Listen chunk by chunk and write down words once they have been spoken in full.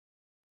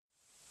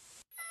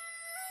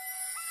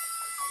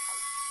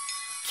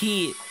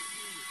kid.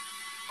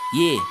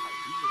 Yeah.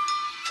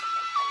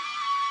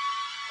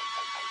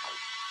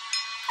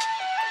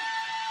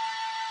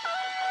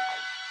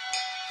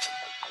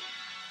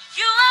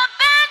 You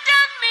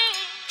abandoned me.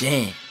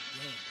 Damn.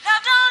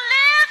 Love don't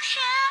live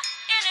here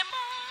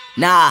anymore.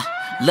 Nah,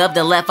 love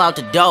done left out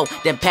the door.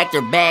 Then packed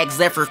her bags,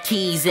 left her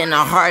keys and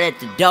her heart at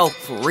the door.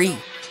 For real.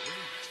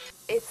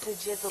 It's the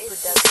Jizzle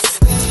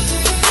production.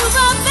 You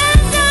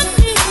abandoned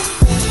me.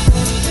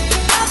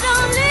 Love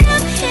don't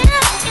live here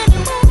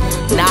anymore.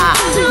 Nah,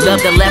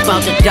 love done left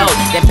out the door.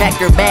 Then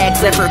packed her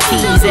bags, left her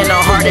keys and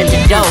her heart at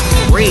the door.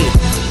 For real.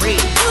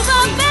 You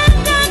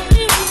abandoned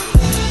me.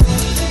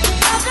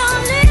 Love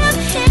don't live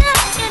here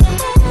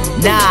anymore.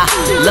 Nah,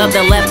 love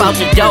done left out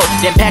the door.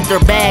 Then packed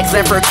her bags,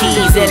 left her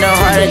keys and her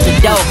heart at the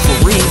door.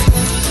 For real.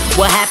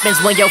 What happens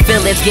when your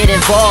feelings get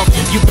involved?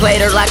 You played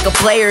her like a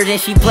player, then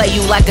she play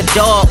you like a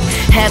dog.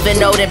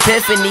 Having old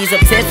epiphanies,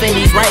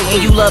 epiphanies,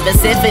 writing you loving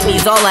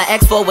symphonies. All I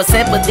asked for was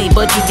sympathy,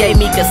 but you gave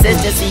me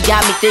consistency.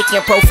 Got me thinking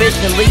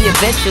proficiently,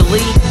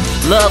 eventually.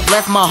 Love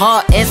left my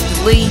heart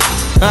instantly.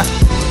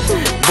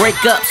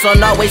 Breakups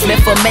aren't always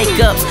meant for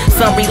makeups.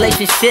 Some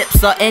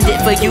relationships are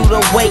ended for you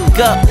to wake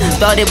up.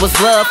 Thought it was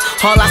love,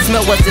 all I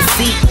smelled was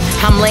deceit.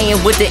 I'm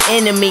laying with the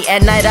enemy,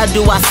 at night I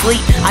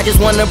sleep. I just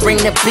wanna bring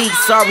the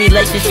peace, our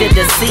relationship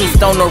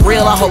deceased. On the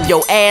real, I hope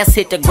your ass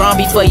hit the ground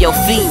before your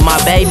feet, my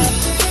baby.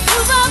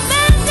 You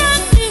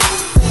abandoned me.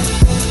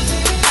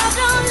 Love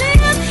don't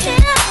live here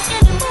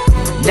anymore.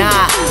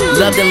 Nah,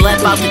 love done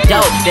left out the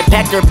door. Then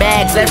packed her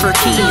bags, left her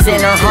keys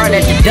and her heart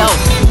at the door.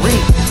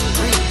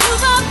 You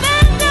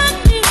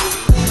abandoned me.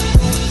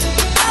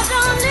 Love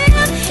don't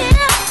live here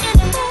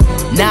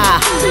anymore. Nah,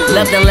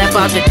 love done left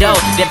out the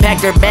door. Then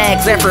packed her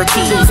bags, left her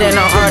keys and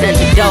her heart at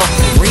the door.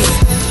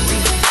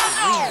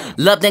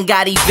 Love done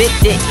got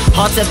evicted.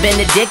 Hearts have been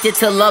addicted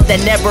to love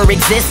that never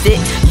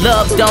existed.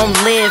 Love don't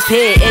live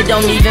here, it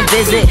don't even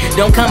visit.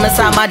 Don't come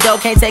inside my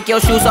door, can't take your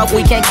shoes off,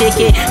 we can't kick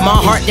it. My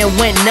heart done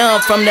went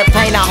numb from the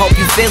pain, I hope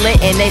you feel it.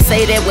 And they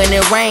say that when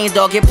it rains,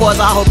 dog, it pours,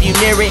 I hope you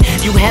near it.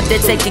 You have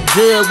to take the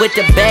good with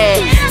the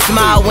bad.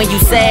 Smile when you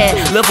sad,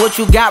 look what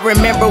you got,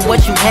 remember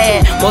what you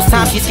had. Most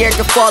times she's scared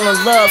to fall in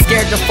love,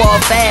 scared to fall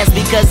fast.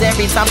 Because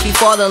every time she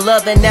fall in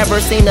love, it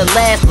never seemed to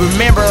last.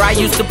 Remember I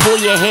used to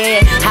pull your hair,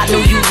 I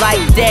knew you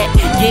like that.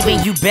 Giving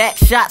you back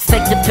shots,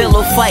 take the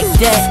pillow, fight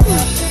that.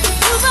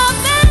 You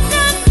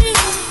abandoned me.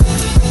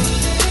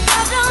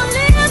 Love don't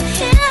live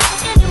here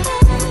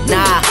anymore.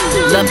 Nah,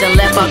 love done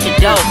left out the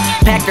door.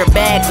 Packed her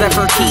bags, left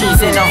her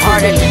keys and her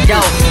heart at the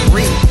door.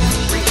 You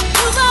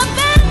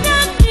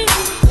abandoned me.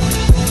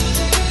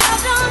 Love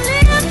don't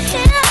live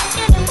here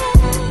anymore.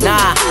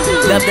 Nah,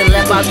 love done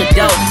left out the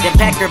door. Then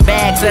packed her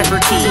bags, left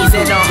her keys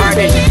and her heart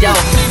at the door.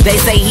 They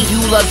say he who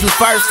loves you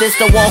first is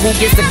the one who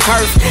gets the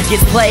curse.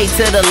 Gets played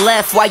to the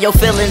left while your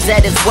feelings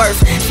at its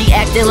worst. She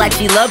acted like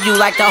she loved you,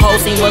 like the whole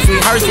scene was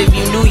rehearsed. If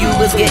you knew you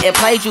was getting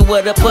played, you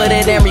would've put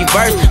it in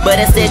reverse. But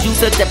instead you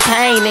took the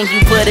pain and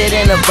you put it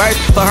in a verse.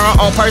 For her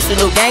own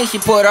personal gain, she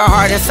put her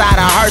heart inside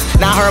of hers.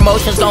 Now her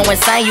emotions go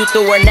insane, you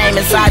threw her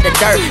name inside the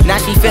dirt. Now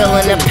she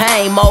feeling the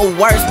pain, more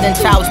worse than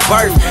child's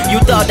birth.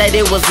 You thought that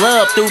it was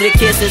love through the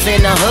kisses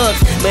and the hugs,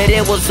 but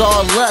it was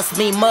all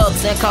lust, me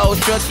mugs and cold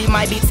shook. She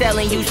might be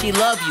telling you she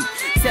love you,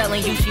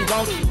 telling you she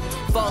wants you.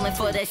 Falling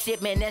for that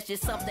shit, man, that's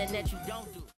just something that you don't do.